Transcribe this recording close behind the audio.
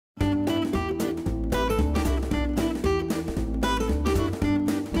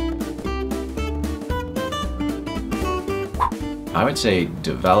I would say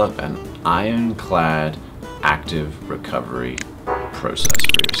develop an ironclad active recovery process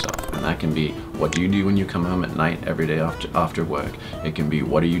for yourself. And that can be, what do you do when you come home at night every day after work? It can be,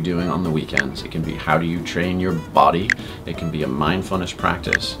 what are you doing on the weekends? It can be, how do you train your body? It can be a mindfulness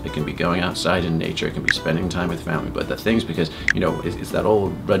practice. It can be going outside in nature. It can be spending time with family. But the things, because, you know, it's that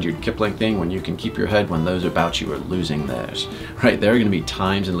old Rudyard Kipling thing, when you can keep your head when those about you are losing theirs, right? There are going to be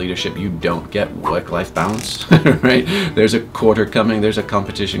times in leadership you don't get work-life balance, right? There's a quarter coming, there's a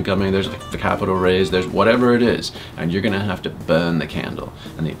competition coming, there's the capital raise, there's whatever it is, and you're going to have to burn the candle.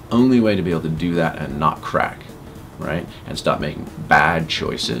 And the only way to be able to do that and not crack, right, and stop making bad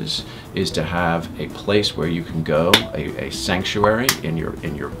choices, is to have a place where you can go, a sanctuary in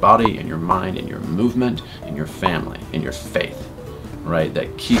your body, in your mind, in your movement, in your family, in your faith, right,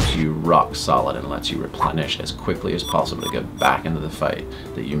 that keeps you rock solid and lets you replenish as quickly as possible to get back into the fight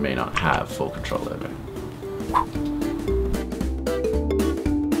that you may not have full control over.